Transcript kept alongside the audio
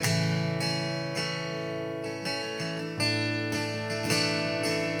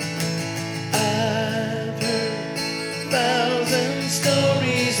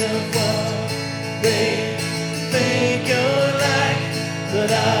of what they think you're like,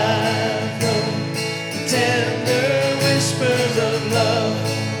 but I've known the tender whispers of love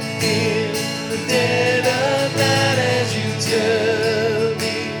in the dead of night as you tell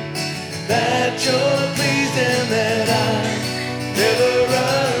me that you're pleased and that I'm never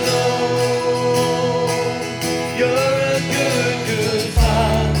alone. You're a good, good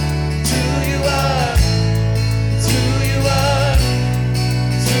father. It's who you are. It's who you are.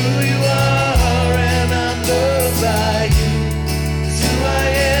 It's who you are, and I'm loved by you. It's who I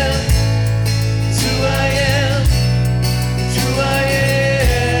am. It's who I am. It's who I am.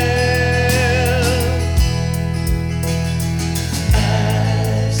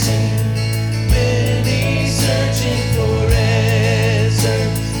 I've seen many searching for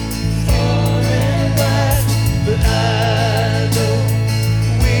answers far and wide, but I know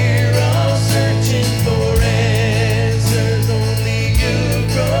we're all searching for answers only you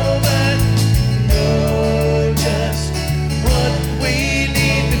provide. Know just what we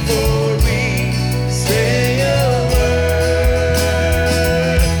need before we say a word.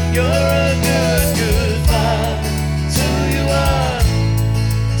 You're a good, good father. It's who you are.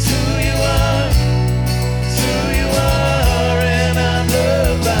 It's who you are. It's who you are, and I'm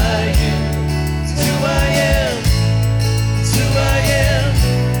loved by you. It's who I am. It's who I am.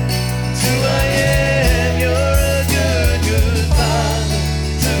 It's who I am. You're a good, good father.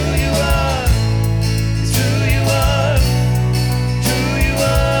 It's who you are. It's who you are. It's who you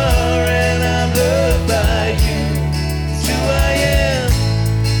are, and I'm loved by you. It's who I am.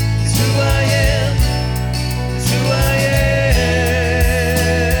 It's who I am. It's who I am.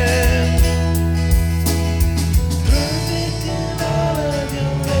 Perfect in all of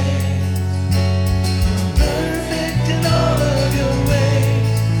your ways. Perfect in all of your ways.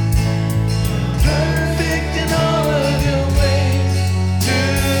 Perfect in all of your ways to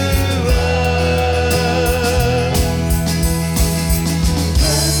us.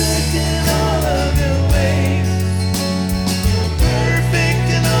 Perfect in all of your ways. Perfect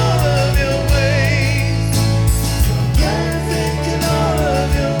in all of your ways. Perfect in all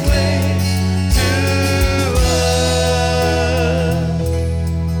of your ways to us.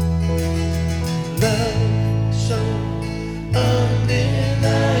 Love so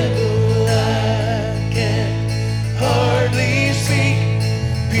undeniable, I can hardly speak.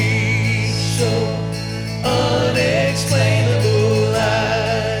 Peace so unexplainable, I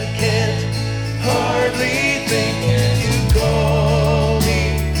can't hardly think. And you call me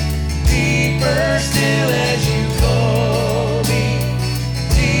deeper still as you call me,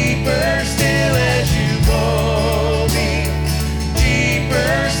 deeper still as you call me,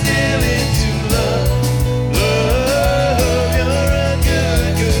 deeper still into love. Love, you're a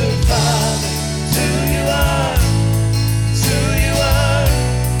good, good father. It's who you are. It's who you are.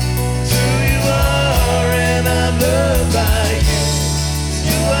 It's who you are, and I'm loved by you. It's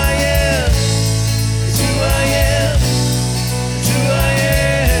who I am. It's who I am. It's who I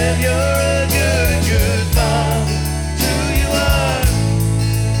am. You're a good, good father. It's who you are.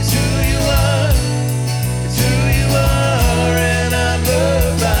 It's who you are. It's who you are, and I'm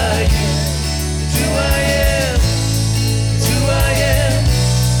loved by you. It's who I am. It's who I am.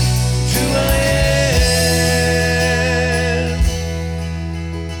 It's who I am.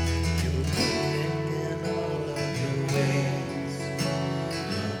 You're perfect in all of your ways.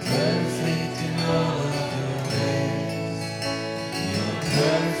 You're perfect in all of your ways. You're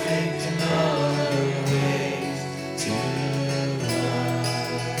perfect in all of your ways to us.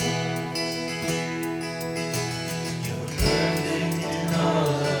 You're perfect in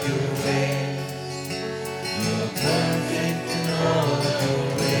all of your ways. You're perfect in all of your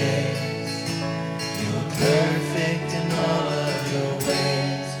ways. You're perfect in all of your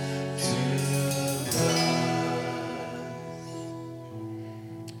ways to us.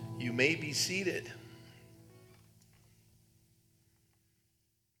 You may be seated.